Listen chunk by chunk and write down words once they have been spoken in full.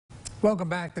Welcome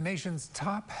back. The nation's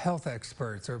top health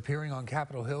experts are appearing on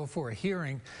Capitol Hill for a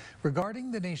hearing regarding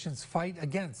the nation's fight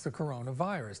against the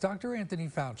coronavirus. Dr. Anthony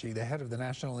Fauci, the head of the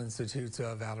National Institutes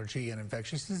of Allergy and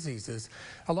Infectious Diseases,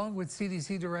 along with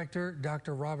CDC Director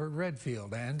Dr. Robert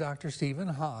Redfield and Dr. Stephen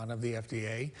Hahn of the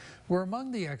FDA, were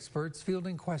among the experts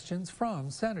fielding questions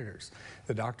from senators.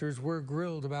 The doctors were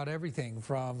grilled about everything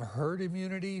from herd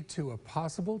immunity to a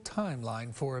possible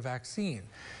timeline for a vaccine.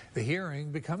 The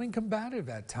hearing becoming combative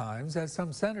at times as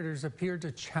some senators appeared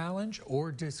to challenge or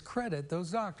discredit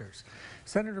those doctors.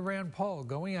 Senator Rand Paul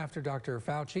going after Dr.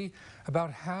 Fauci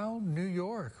about how New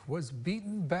York was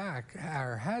beaten back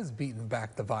or has beaten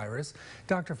back the virus.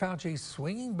 Dr. Fauci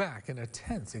swinging back in a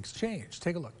tense exchange.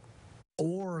 Take a look.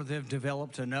 Or they've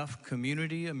developed enough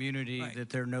community immunity that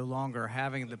they're no longer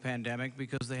having the pandemic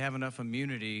because they have enough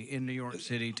immunity in New York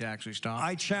City to actually stop.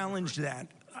 I challenge that,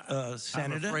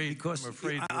 Senator, because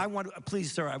I want to,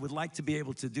 please, sir, I would like to be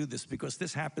able to do this because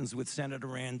this happens with Senator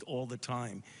Rand all the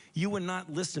time. You were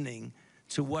not listening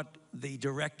to what the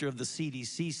director of the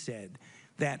CDC said,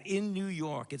 that in New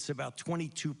York, it's about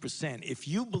 22%. If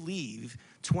you believe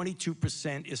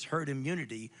 22% is herd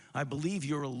immunity, I believe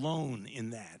you're alone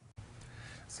in that.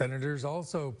 Senators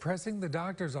also pressing the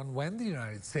doctors on when the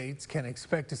United States can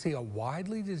expect to see a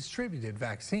widely distributed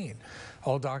vaccine.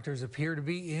 All doctors appear to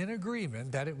be in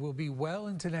agreement that it will be well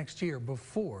into next year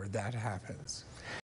before that happens.